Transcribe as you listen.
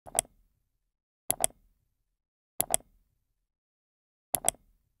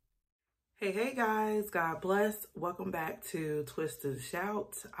Hey guys, God bless. Welcome back to Twist and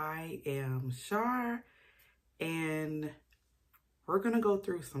Shout. I am Shar and we're gonna go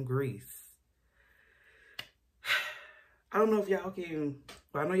through some grease. I don't know if y'all can,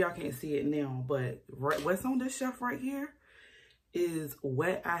 well, I know y'all can't see it now, but what's on this shelf right here is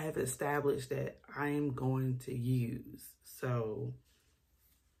what I have established that I am going to use. So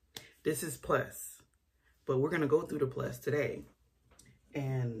this is plus, but we're gonna go through the plus today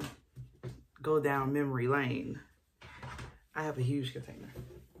and go down memory lane. I have a huge container.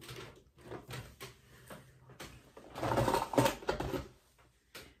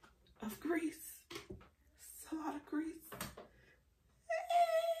 Of grease. It's a lot of grease.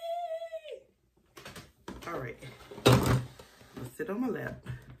 Hey! All right. Let's sit on my lap.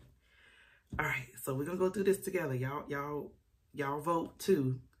 All right, so we're gonna go through this together. Y'all vote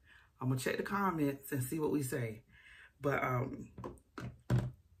too. I'm gonna check the comments and see what we say. But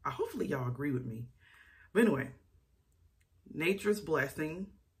hopefully y'all agree with me. But anyway, Nature's Blessing.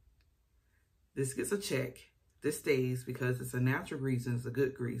 This gets a check. This stays because it's a natural grease and it's a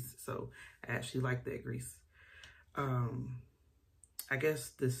good grease. So I actually like that grease. I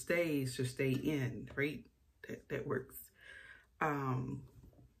guess the stays should stay in, right? That works.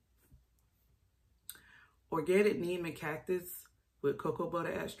 Organic neem and cactus with cocoa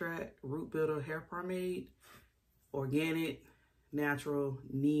butter extract, root builder hair pomade, organic, natural,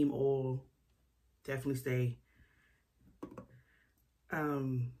 neem oil, definitely stay.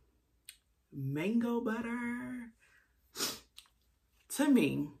 Mango butter. To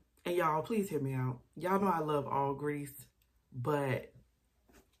me, and y'all please hear me out. Y'all know I love all grease, but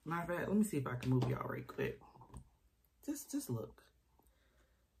matter of fact, let me see if I can move y'all right quick. Just look.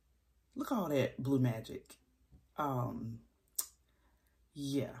 Look all that blue magic.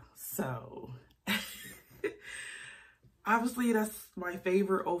 Yeah, so obviously that's my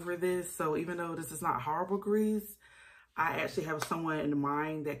favorite over this. So even though this is not horrible grease, I actually have someone in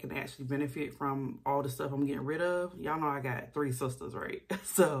mind that can actually benefit from all the stuff I'm getting rid of. Y'all know I got 3 sisters, right?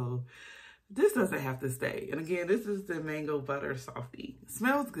 So this doesn't have to stay. And again, this is the Mango Butter Softie. It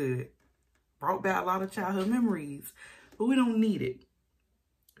smells good. Brought back a lot of childhood memories, but we don't need it.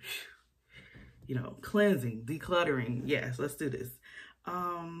 You know, cleansing, decluttering. Yes, let's do this.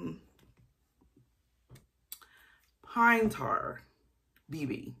 Pine Tar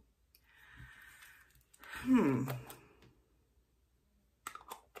BB.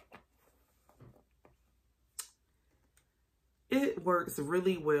 It works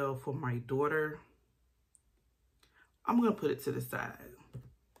really well for my daughter. I'm going to put it to the side.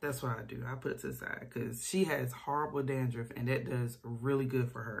 That's what I do. I put it to the side because she has horrible dandruff and that does really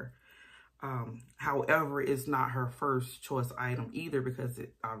good for her. However, it's not her first choice item either because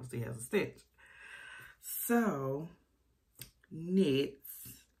it obviously has a stench. So,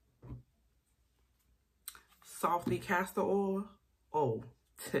 Knits Softie Castor Oil. Oh,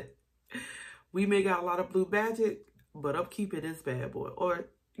 we may got a lot of blue magic, but I'm keeping this bad boy. Or,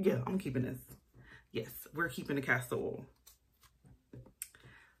 yeah, I'm keeping this. Yes, we're keeping the castor oil.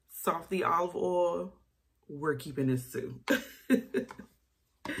 Softie Olive Oil, we're keeping this too.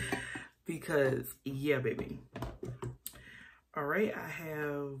 Because, yeah, baby. All right, I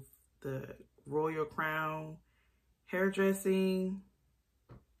have the Royal Crown hairdressing.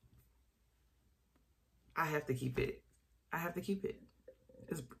 I have to keep it. I have to keep it.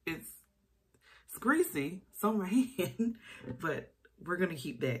 It's greasy, it's on my hand, but we're gonna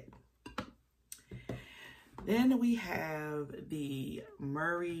keep that. Then we have the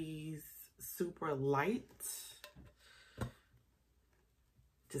Murray's Super Light.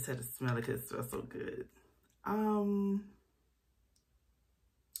 Just had to smell it because it smells so good. I'm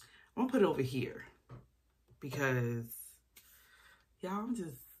gonna put it over here because y'all, I'm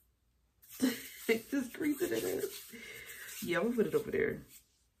just just greasing it in. Yeah, I'm gonna put it over there.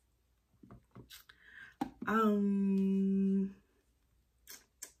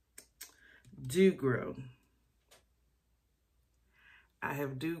 Dew Grow. I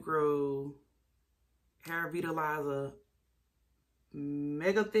have Dew Grow Hair Vitalizer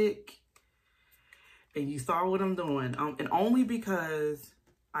Mega Thick. And you saw what I'm doing. And only because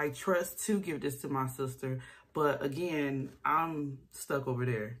I trust to give this to my sister. But again, I'm stuck over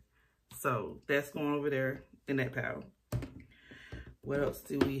there. So that's going over there in that pile. What else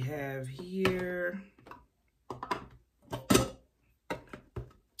do we have here?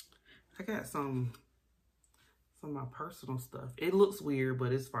 I got some of my personal stuff. It looks weird,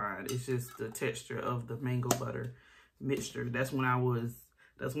 but it's fine. It's just the texture of the mango butter mixture. That's one of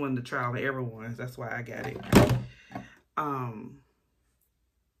the trial and error ones. That's why I got it.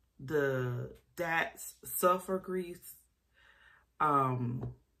 The That's Suffer Grease.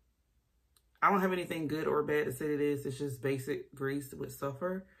 I don't have anything good or bad to say to this. It's just basic grease with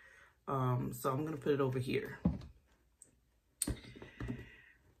Suffer. So I'm going to put it over here.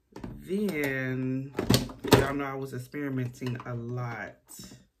 Then, y'all know I was experimenting a lot.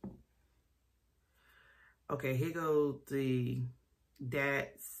 Okay, here goes the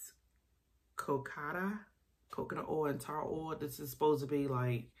That's coconut oil and tar oil. This is supposed to be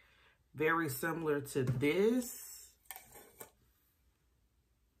like very similar to this.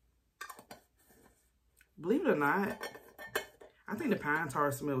 Believe it or not, I think the pine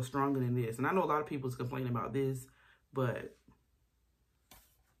tar smells stronger than this. And I know a lot of people's complaining about this, but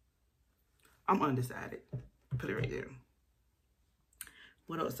I'm undecided. Put it right there.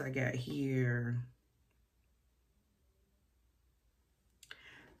 What else I got here?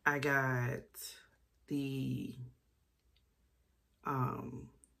 I got the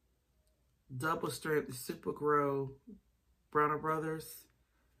double strength Super Grow Browner Brothers.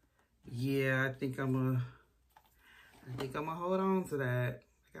 Yeah, I think I'm gonna hold on to that.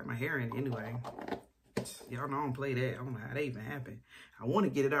 I got my hair in it anyway. Y'all know I don't play that. I don't know how that even happened. I want to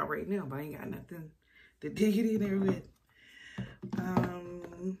get it out right now, but I ain't got nothing to dig it in there with.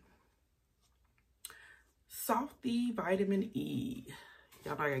 Softy Vitamin E.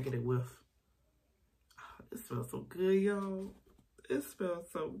 Y'all know I gotta get it with. Oh, this smells so good, y'all. It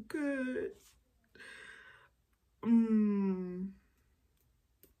smells so good. I'm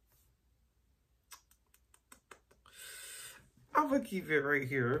gonna keep it right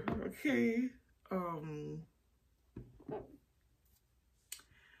here, okay?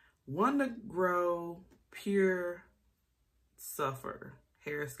 Wonder Grow Pure Suffer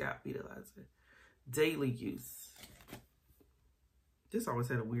Hair Scalp Vitalizer. Daily use. This always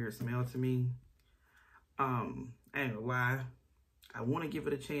had a weird smell to me. I ain't gonna lie. I want to give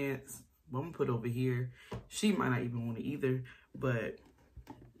it a chance. But I'm gonna put it over here. She might not even want it either, but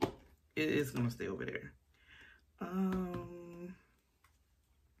it is gonna stay over there.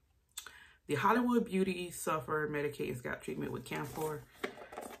 The Hollywood Beauty Suffer Medicated Scalp Treatment with Camphor.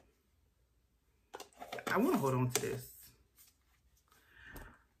 I want to hold on to this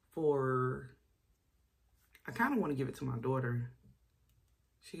I kind of want to give it to my daughter.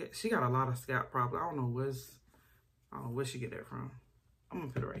 She got a lot of scalp problems. I don't know where she get that from. I'm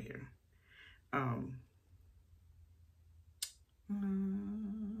gonna put it right here. I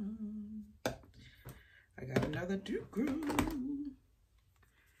got another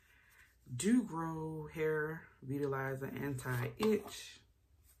Do Grow Hair Vitalizer Anti-Itch.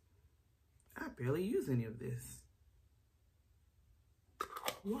 I barely use any of this.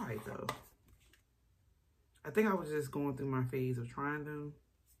 Why though? I think I was just going through my phase of trying them.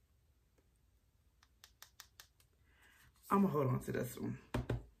 I'm gonna hold on to this one.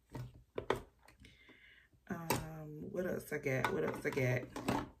 What else I got?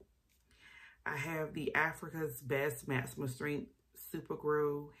 I have the Africa's Best Maximum Strength Super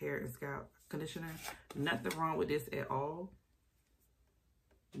Grow Hair and Scalp Conditioner. Nothing wrong with this at all.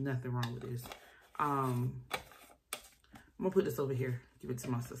 Nothing wrong with this. I'm gonna put this over here. Give it to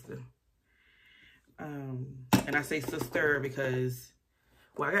my sister. And I say sister because,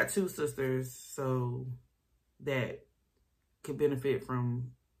 well, I got two sisters, so that could benefit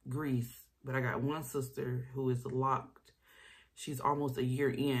from grease. But I got one sister who is locked. She's almost a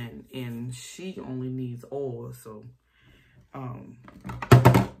year in, and she only needs oil. So,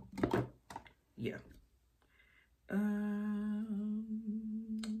 yeah.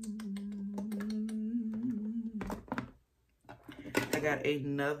 I got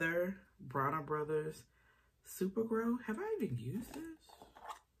another Browner Brothers Super Grow. Have I even used this?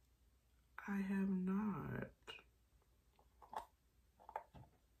 I have not.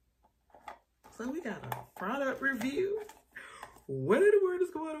 So we got a product review. What in the world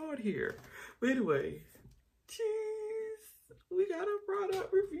is going on here? But anyway, jeez, we got a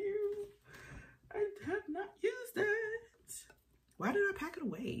product review. I have not used that. Why did I pack it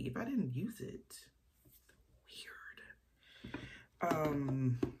away if I didn't use it?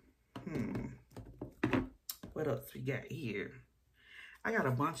 Weird. What else we got here? I got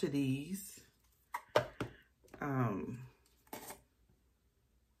a bunch of these.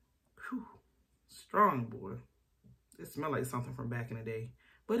 Strong, boy. It smelled like something from back in the day,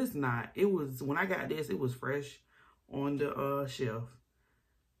 but it's not. It was, when I got this, it was fresh on the shelf.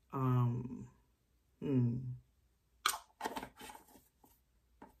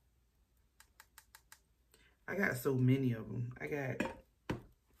 I got so many of them.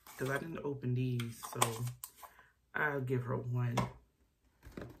 Because I didn't open these, so I'll give her one.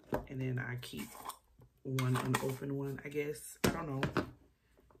 And then I keep one unopened one, I guess. I don't know.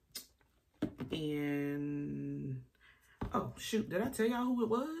 And, oh, shoot. Did I tell y'all who it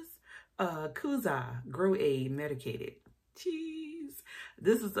was? Kuza Grow Aid Medicated. Jeez.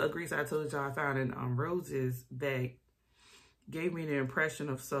 This is a grease I told y'all I found in Rose's bag. Gave me the impression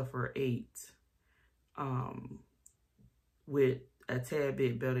of Suffer 8 with a tad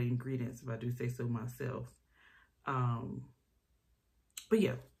bit better ingredients, if I do say so myself. But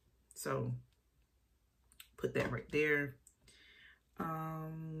yeah, so put that right there.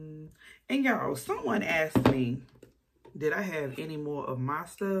 And y'all, someone asked me, did I have any more of my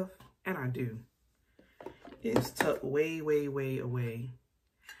stuff? And I do. It's tucked way, way, way away.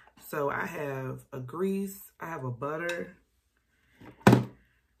 So I have a grease, I have a butter,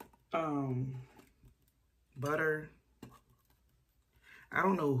 butter. I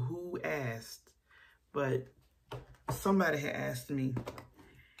don't know who asked, but somebody had asked me.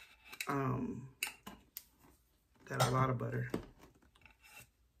 Got a lot of butter.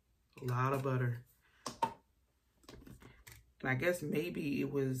 A lot of butter. And I guess maybe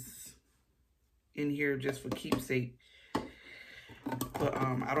it was in here just for keepsake. But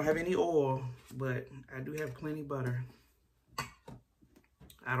I don't have any oil, but I do have plenty butter.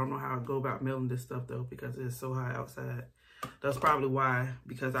 I don't know how I go about melting this stuff though, because it's so hot outside. That's probably why,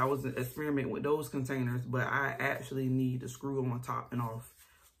 because I was experimenting with those containers, but I actually need the screw on top and off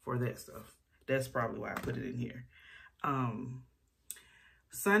for that stuff. That's probably why I put it in here.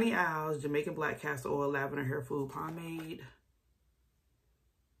 Sunny Owls Jamaican Black Castor Oil Lavender Hair Food Pomade.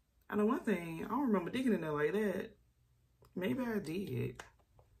 I know one thing, I don't remember digging in there like that. Maybe I did.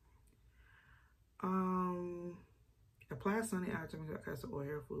 Apply Sunny Owls Jamaican Black Castor Oil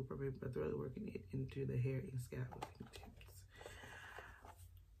Hair Food Pomade by thoroughly working it into the hair and scalp.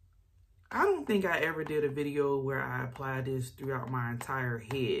 I don't think I ever did a video where I applied this throughout my entire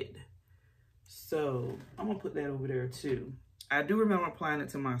head. So I'm gonna put that over there too. I do remember applying it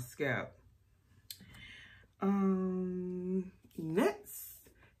to my scalp. Next,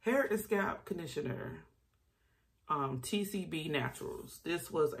 Hair and Scalp Conditioner. TCB Naturals.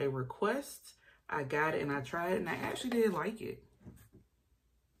 This was a request. I got it and I tried it and I actually did like it.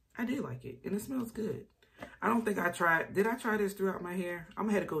 I did like it and it smells good. I don't think I tried. Did I try this throughout my hair? I'm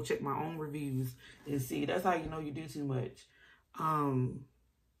gonna have to go check my own reviews and see. That's how you know you do too much.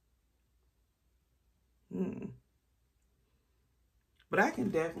 But I can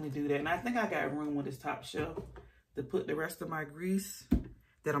definitely do that. And I think I got room with this top shelf to put the rest of my grease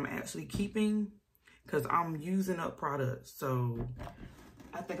that I'm actually keeping, because I'm using up products. So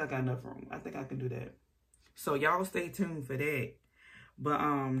I think I got enough room. I think I can do that. So y'all stay tuned for that. But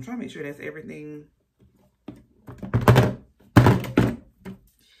trying to make sure that's everything.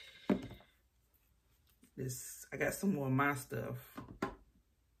 I got some more of my stuff.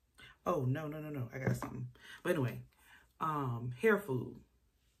 Oh, no. I got something. But anyway, hair food.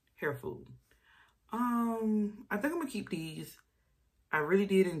 I think I'm gonna keep these. I really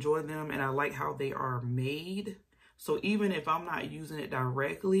did enjoy them and I like how they are made. So even if I'm not using it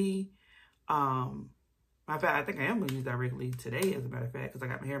directly, in fact, I think I am gonna use directly today, as a matter of fact, because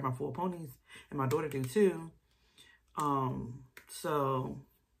I got my hair in my 4 ponies and my daughter do too. So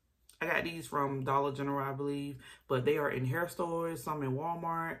I got these from Dollar General, I believe, but they are in hair stores, some in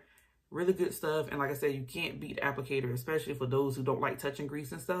Walmart. Really good stuff. And like I said, you can't beat the applicator, especially for those who don't like touching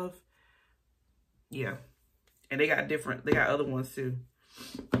grease and stuff. Yeah. And they got other ones too.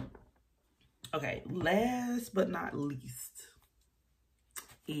 Okay, last but not least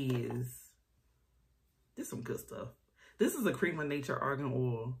is this some good stuff. This is a Cream of Nature Argan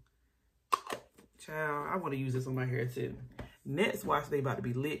Oil. Child, I want to use this on my hair too. Next wash day about to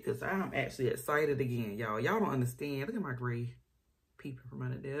be lit because I'm actually excited again, y'all. Y'all don't understand. Look at my gray peeping from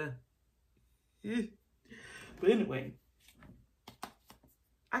under there. Yeah. But anyway,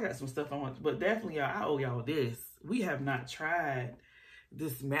 I got some stuff I want, but definitely, y'all, I owe y'all this. We have not tried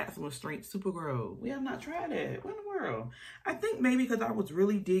this Maximum Strength Supergrow. We have not tried it. What in the world? I think maybe because I was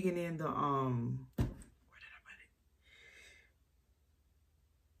really digging in the, where did I put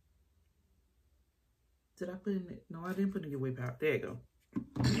it? Did I put it in? No, I didn't put it in your way powder. There you go.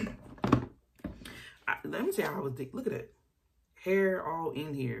 Let me tell you how I was digging. Look at that. Hair all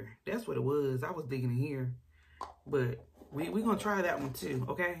in here. That's what it was. I was digging in here. But we're going to try that one too,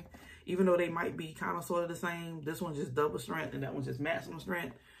 okay? Even though they might be kind of sort of the same. This one's just double strength and that one's just maximum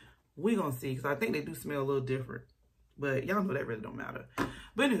strength. We're going to see, because I think they do smell a little different. But y'all know that really don't matter.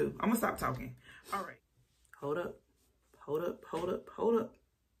 But anywho, I'm going to stop talking. All right. Hold up.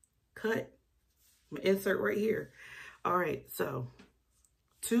 Cut. I'm going to insert right here. All right, so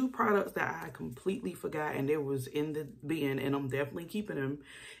 2 products that I completely forgot and they was in the bin and I'm definitely keeping them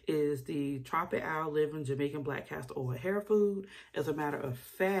is the Tropic Owl Living Jamaican Black Castor Oil Hair Food. As a matter of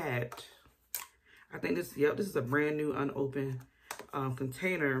fact, I think this is a brand new unopened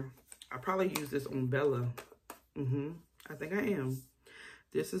container I probably use this on Bella. I think I am.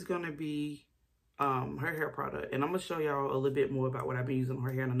 This is going to be her hair product. And I'm going to show y'all a little bit more about what I've been using on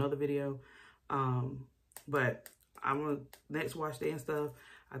her hair in another video. But I'm going to, next wash day and stuff,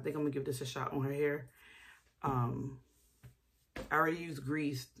 I think I'm going to give this a shot on her hair. I already used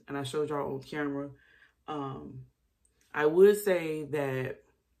grease, and I showed y'all on camera. I would say that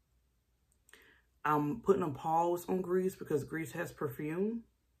I'm putting a pause on grease because grease has perfume.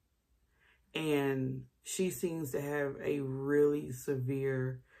 And she seems to have a really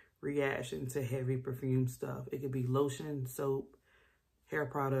severe reaction to heavy perfume stuff. It could be lotion, soap, hair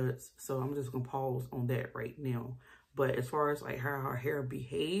products. So I'm just going to pause on that right now. But as far as like how her hair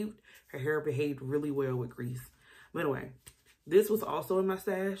behaved really well with grease. But anyway, this was also in my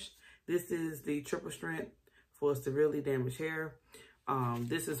stash. This is the triple strength for severely damaged hair.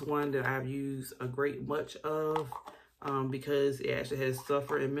 This is one that I've used a great much of because it actually has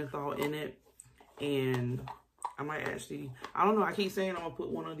sulfur and menthol in it. And I might actually, I don't know, I keep saying I'm going to put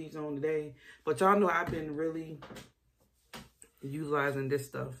one of these on today. But y'all know I've been really utilizing this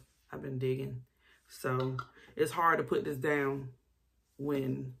stuff. I've been digging. So it's hard to put this down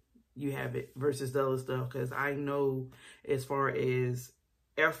when you have it versus the other stuff. Because I know as far as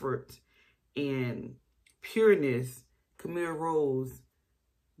effort and pureness, Camille Rose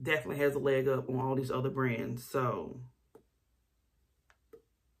definitely has a leg up on all these other brands. So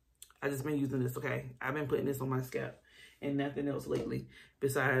I just been using this, okay? I've been putting this on my scalp and nothing else lately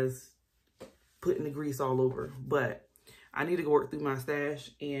besides putting the grease all over. But I need to go work through my stash,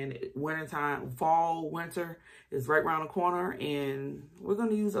 and wintertime, fall, winter is right around the corner, and we're going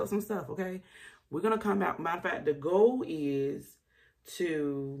to use up some stuff, okay? We're going to come out. Matter of fact, the goal is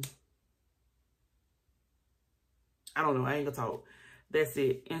to, I don't know, I ain't going to talk. That's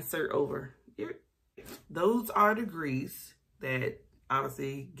it. Insert over. Here. Those are the grease that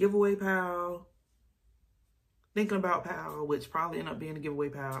obviously giveaway pal, thinking about pal, which probably end up being a giveaway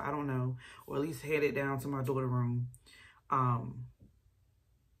pal, I don't know, or at least headed down to my daughter's room.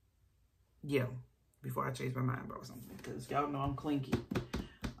 Yeah, before I change my mind about something, because y'all know I'm clinky.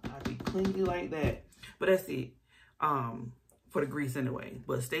 I be clinky like that. But that's it for the grease anyway.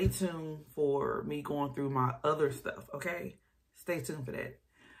 But stay tuned for me going through my other stuff, okay? Stay tuned for that.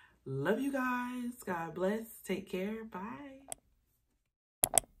 Love you guys. God bless. Take care. Bye.